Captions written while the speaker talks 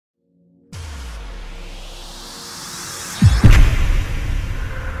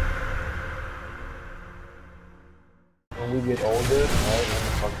we get older, right?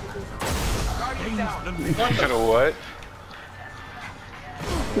 You gonna what?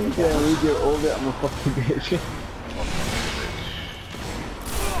 When we get older, I'm a fucking bitch.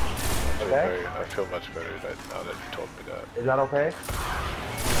 Okay. I feel much better now that you told me that. Is that okay?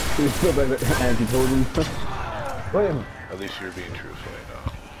 You feel better as you told me. Wait, At least you're being truthful, you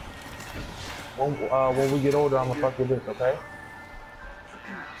when we get older, I'm gonna fuck your bitch, okay?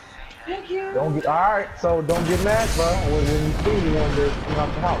 Thank you. Don't get alright, so don't get mad, bro. When you see me one day, come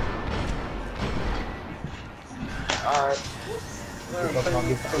out the house. Alright.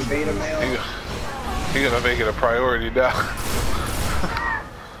 He's gonna make it a priority now.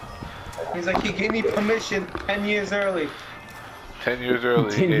 He's like, he gave me permission 10 years early. 10 years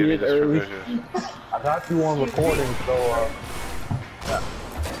early, he gave me this permission. I got you on recording, so yeah.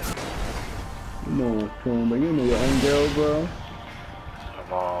 No, come on, but you know your own girl, bro.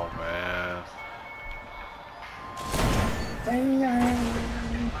 Come on, man.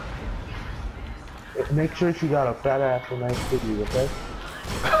 Make sure she got a fat ass for nice titties, okay?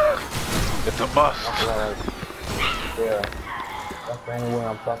 It's a must. Yeah. That's the only way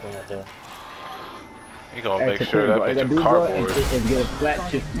I'm fucking with her. You gonna make sure that bitch is cardboard. And get a flat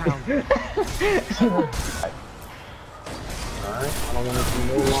chip. Alright? I don't want to see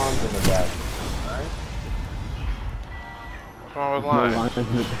no lawns in the back. Alright? What's wrong with lines? You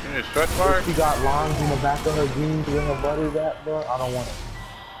need a stretch mark? She got lawns in the back of her jeans where her butt is at, bro. I don't want it.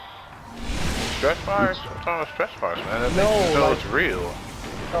 Stretch marks? I'm talking about stretch marks, man. That No, makes you know like, it's real.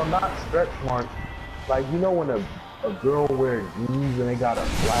 No, not stretch marks. Like, you know when a girl wears jeans and they got a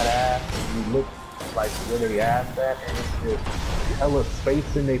flat ass and you look like where they ass at and it's just hella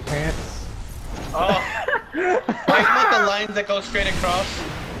space in their pants? Oh. Like not the lines that go straight across?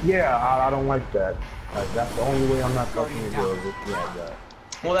 Yeah, I don't like that. Like, that's the only way I'm not fucking with girls if you have that.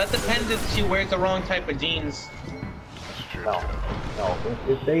 Well, that depends if she wears the wrong type of jeans. That's true. No,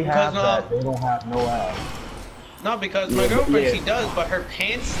 if they have that, they don't have no ass. No, because my girlfriend, she does, but her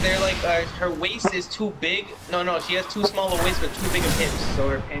pants, they're like, her waist is too big. No, she has too small a waist but too big of hips, so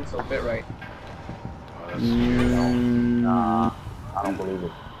her pants don't fit right. Oh, that's weird. Nah, I don't believe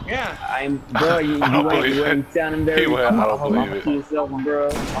it. Yeah. Bro, you ain't sounding very confident about yourself, bro.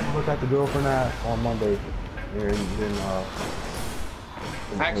 I'm gonna look at the girlfriend ass on Monday.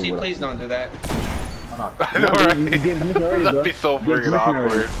 Actually, please don't do that. I know, right? That'd be so freaking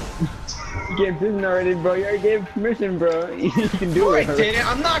awkward. You gave permission already, bro. You already gave permission, bro. You can do it. I didn't.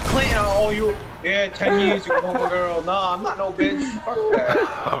 I'm not claiming. Oh, you. Yeah, 10 years, you call a girl. Nah, I'm not no bitch. Fuck that.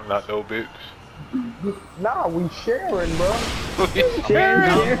 I'm not no bitch. Nah, we sharing, bro.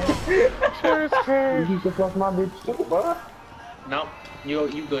 Sharing. You can fuck my bitch too, bro. No,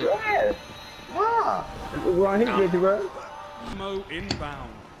 you good. Yeah. Nah. We're on his bitch, bro. Mo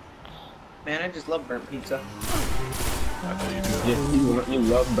inbound. Man, I just love burnt pizza. I know you do. You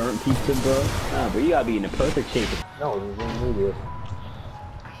love burnt pizza, bro. Nah, but you gotta be in the perfect shape. No, you didn't need it.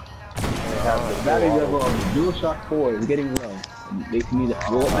 The battery level of the DualShock 4 is getting low. It makes me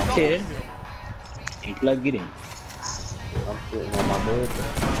roll up my chair and plug it in. I'm sitting on my bed.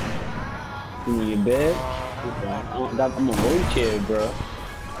 You in your bed? I'm a road chair, bro.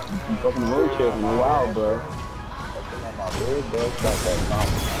 I'm fucking road chair for a while, bro. I'm sitting on my bed, bro. Stop that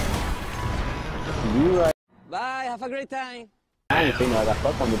nonsense. You right. Bye, have a great time. I ain't think I got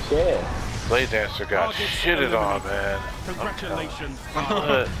fucked on the chair. Blade Dancer got shitted on, man. Congratulations.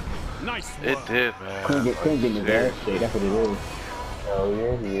 Nice work. It did, man. Couldn't get in the bad state, that's what it is. Oh,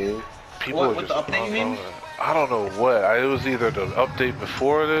 yeah, he is. People What are the just update you mean? I don't know what. It was either the update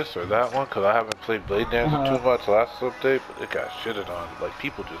before this or that one, because I haven't played Blade Dancer too much last update, but it got shitted on. Like,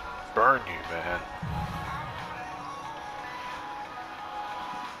 people just burn you, man.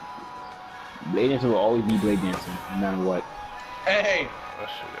 Blade Dancer will always be Blade Dancer, no matter what. Hey. That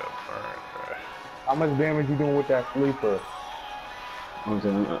shit got burned, bro. How much damage you doing with that sleeper?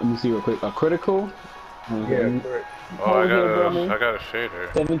 Let me see real quick. A critical? Yeah, correct. Oh, I got a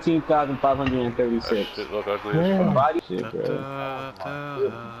shader. 17,536. That shit look ugly as Yeah. fuck. Body shit, bro.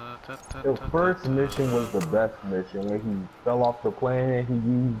 The first mission was the best mission, where he fell off the plane and he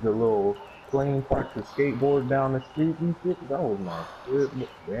used the little plane park to skateboard down the street and shit. That was my shit.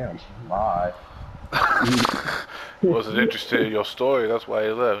 Damn, bye. Wasn't interested in your story, that's why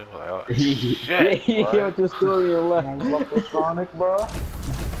he left. He was like, oh, shit. He killed your story and left. Uncle Sonic, bro.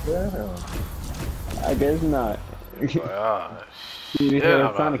 Damn. I guess not. Like, ah, He shit.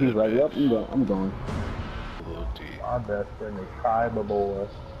 heard Sonic, he's like, yep, I'm going. My best friend is Kaiba boy.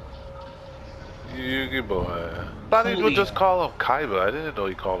 Yugi boy. I thought he would just call him Kaiba. I didn't know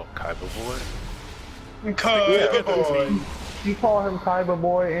he called him Kaiba boy. Kaiba boy. You call him Kaiba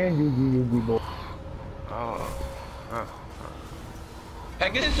boy and Yugi boy. Oh. Huh.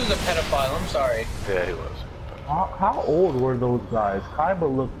 Pegasus was a pedophile, I'm sorry. Yeah, he was. How old were those guys?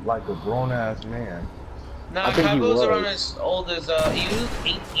 Kaiba looked like a grown-ass man. Nah, I think he Kaiba was was. around as old as, he was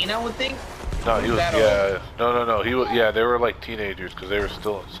 18, I would think. No, he was, That yeah. No. He was, yeah, they were like teenagers because they were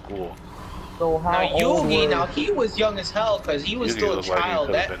still in school. So how Now, old Yugi, was, now, he was young as hell because he was Yugi still a looked like he child.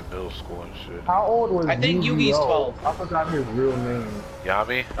 could have That, been in middle school and shit. How old was I think Yu-Gi-Oh? Yugi's 12. I forgot his real name.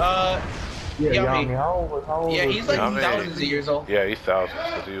 Yami? Yeah, Yami. Yami. How old Yeah, was he's like Yami. thousands of years old. Yeah, he's thousands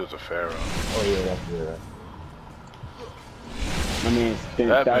because he was a pharaoh. Oh yeah, that's good. I mean, it's been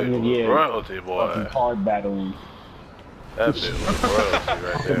That thousands bit of was years. royalty, Fucking boy. card battling. That bit was royalty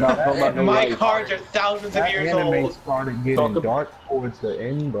right there. Talk about no My life. cards are thousands of That years anime old. started getting Talk ab- dark towards the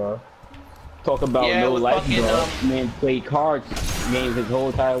end, bro. Talk about Yeah, no with life, fucking, bro. Man played cards games his whole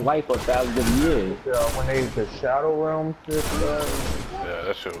entire life for thousands of years. When the Shadow Realm shit, Yeah,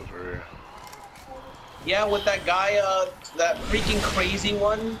 that shit was weird. Yeah, with that guy, that freaking crazy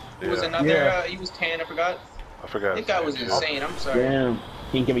one. Who was Yeah. another, Yeah. he was tan, I forgot. I forgot. That guy was his name, insane, I'm sorry. Damn.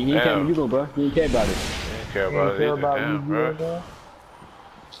 He didn't care about Yu-Gi-Oh, bro. He didn't care about it. He didn't care you about ain't it care either. about Damn, Yu-Gi-Oh, bro. bro?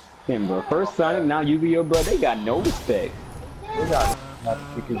 Damn, bro. First Sonic, now Yu-Gi-Oh, bro. They got no respect. They got to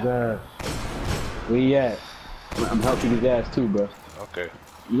kick his ass. Where he at? I'm helping his ass too, bro. Okay.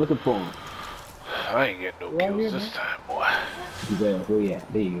 You looking for him? I ain't getting no kills this time, boy. His ass. Where he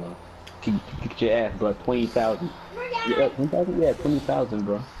at? There you go. Kick your ass, bro. 20,000. Yeah, 20,000? Yeah, 20,000,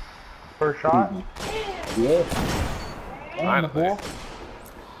 bro. First shot? Yeah. Finally.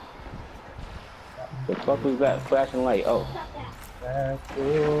 The fuck was that? Flashing light. Oh.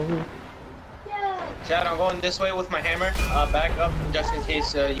 Chad, I'm going this way with my hammer. Back up, just in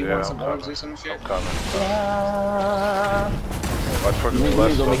case you Yeah, want some I'm orbs coming. or some shit. I'm coming. Watch for the He's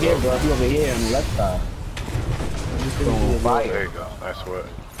left over here, side. bro. He's over here on the left side. Going fire. There you go. Nice work.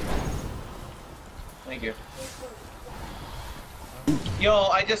 Thank you. Yo,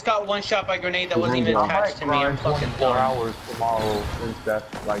 I just got one shot by grenade that wasn't even I attached might to me. I'm grind fucking 24 dumb. hours tomorrow since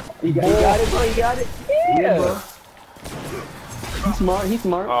that's like... You got it, bro. You got it. Yeah. bro. He's smart. He's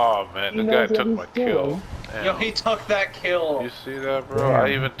smart. Oh man, the He guy knows what took he's my doing. kill. Yo, Damn. he took that kill. You see that, bro? I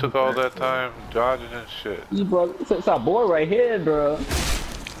even took all that time dodging and shit. He, bro. It's our boy right here, bro.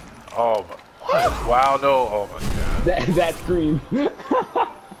 Oh my. Wow, no. Oh my god. That scream.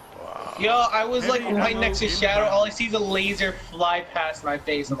 Yo, I was like Heavy right ammo next to Shadow. All I see is a laser fly past my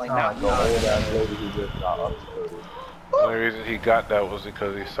face. I'm like, nah, The old ass lady who just got upskirted. The only reason he got that was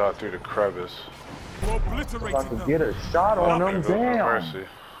because he saw through the crevice. You If I obliterated could them. get a shot on them, There goes no damn. mercy.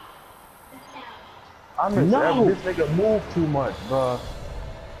 I miss No. this nigga move too much, bro.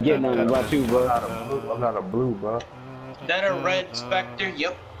 Get nothing about you, bro. I'm not a blue, bro. that a red specter?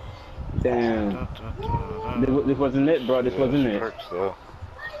 Yep. Damn. This wasn't it, bro. This wasn't it. Perks, though.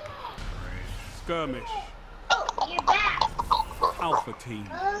 Skirmish. Alpha team.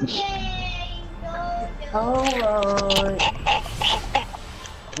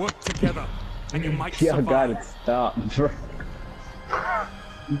 Work together, and you might Y'all survive. gotta stop, bro.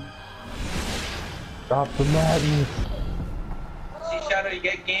 Stop the madness. See, Shadow, you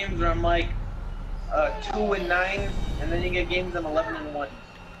get games where I'm like 2 and 9, and then you get games I'm 11 and 1.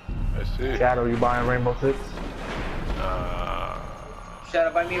 I see. Shadow, you buying Rainbow Six?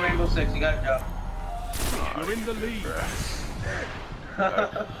 Shadow, buy me Rainbow Six. You got a job. You're in the lead.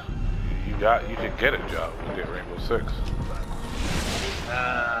 You can get a job. You get Rainbow Six.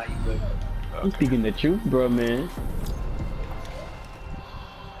 You good. You speaking the truth, bro, man.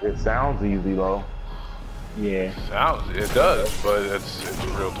 It sounds easy though. Yeah. It does, but it's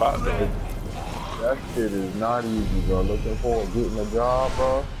real talk though. That shit is not easy, bro. Looking for getting a job,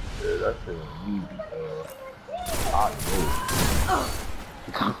 bro. Yeah, that shit is easy, bro.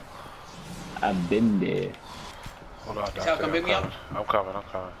 I've been there. Hold on, Sal, Dante, come pick me up. I'm coming.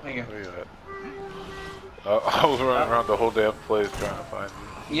 Thank you. Where you at? I was running around the whole damn place trying to find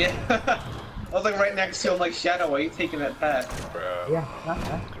you. Yeah. I was like right next to him, like, Shadow, why are you taking that path? Bruh. Yeah.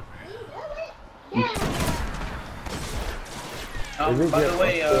 Is it By just the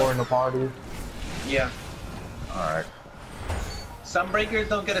way, us 4 in the party? yeah. Alright. Sunbreakers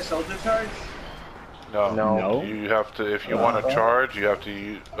don't get a soldier charge? No. No. You have to, if you want to charge, you have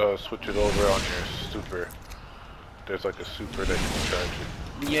to switch it over on your super. There's like a super that you can charge it.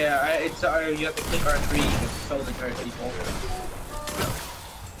 Yeah, it's you have to click R3 to soldier charge people.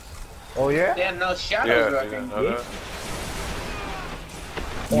 Oh yeah? Yeah, no, Yeah, Shadow's you wrecking. didn't know that?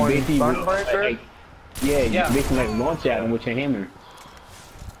 You On basically, Sunbreaker? yeah, Yeah. you basically like launch at him with your hammer.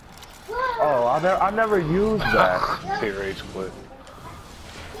 Oh, I never used that. Hit rage quit.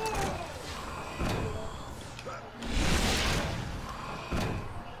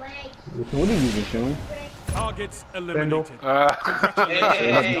 What are you using, Sean? Targets eliminated.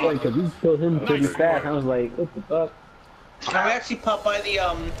 Hey. Because you killed him pretty fast. I was like, what the fuck? Can we actually pop by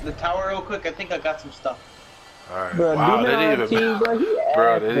the tower real quick? I think I got some stuff. Alright. Bro, Wow, they team, didn't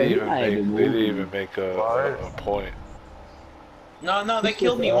bro, even make a point. No, they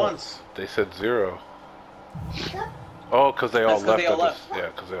killed me once. They said 0. Oh, because they all That's 'cause left. they all left. Yeah,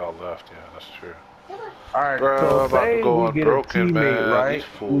 because they all left. Yeah, that's true. Alright, Bro, so I'm about to say go we on get broken, a teammate, man. right? These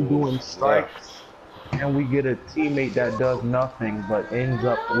We fools doing left. strikes, and we get a teammate that does nothing but ends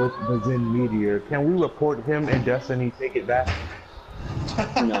up with the Zen Meteor. Can we report him and Destiny take it back?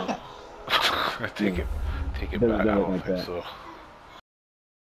 No. Take it back. I don't think so.